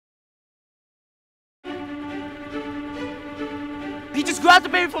grabbed the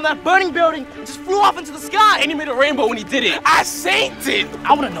baby from that burning building and just flew off into the sky. And he made a rainbow when he did it. I synced it.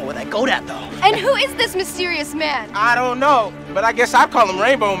 I want to know where that goat at, though. And who is this mysterious man? I don't know, but I guess I'd call him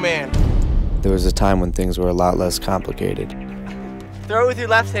Rainbow Man. There was a time when things were a lot less complicated. Throw it with your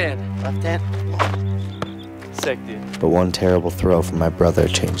left hand. Left hand. Sick, dude. But one terrible throw from my brother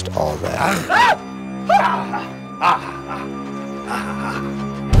changed all that.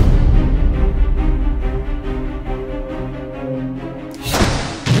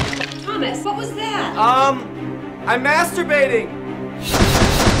 Thomas, what was that? I'm masturbating.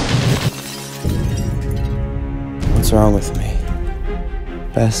 What's wrong with me?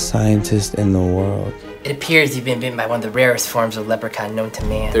 Best scientist in the world. It appears you've been bitten by one of the rarest forms of leprechaun known to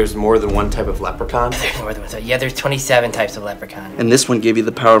man. There's more than one type of leprechaun? There's more than one type. Yeah, there's 27 types of leprechaun. And this one gave you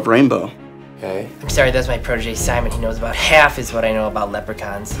the power of rainbow. Okay. I'm sorry, that's my protege Simon. He knows about half is what I know about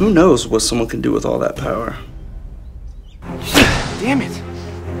leprechauns. Who knows what someone can do with all that power? Damn it.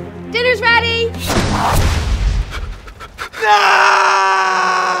 Dinner's ready!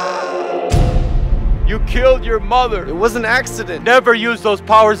 You killed your mother. It was an accident. Never use those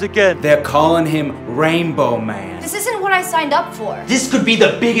powers again. They're calling him Rainbow Man. This isn't what I signed up for. This could be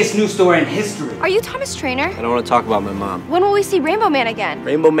the biggest news story in history. Are you Thomas Trainer? I don't want to talk about my mom. When will we see Rainbow Man again?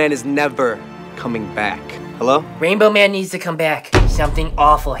 Rainbow Man is never coming back. Hello? Rainbow Man needs to come back. Something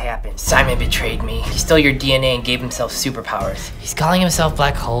awful happened. Simon betrayed me. He stole your DNA and gave himself superpowers. He's calling himself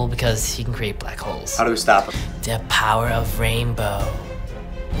Black Hole because he can create black holes. How do we stop him? The power of rainbow.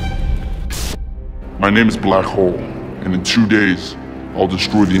 My name is Black Hole, and in 2 days, I'll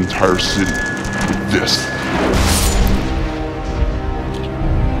destroy the entire city with this.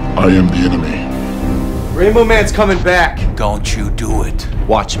 I am the enemy. Rainbow Man's coming back. Don't you do it.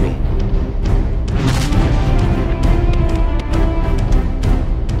 Watch me.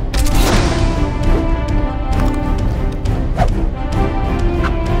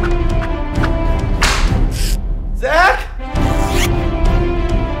 Zach?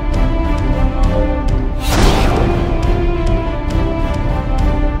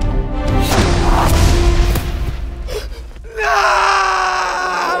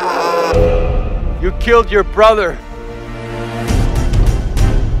 You killed your brother.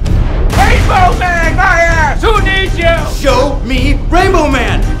 Rainbow Man, my ass! Who needs you? Show me Rainbow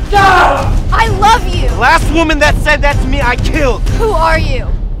Man! I love you! Last woman that said that to me, I killed. Who are you?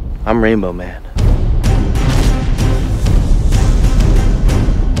 I'm Rainbow Man.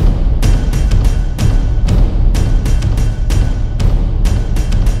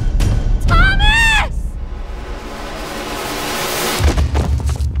 Thomas!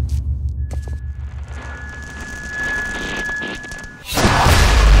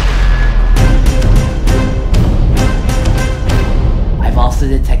 I've also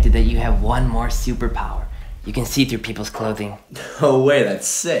detected that you have one more superpower. You can see through people's clothing. No way, that's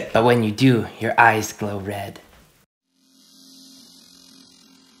sick. But when you do, your eyes glow red.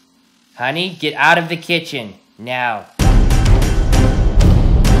 Honey, get out of the kitchen, now.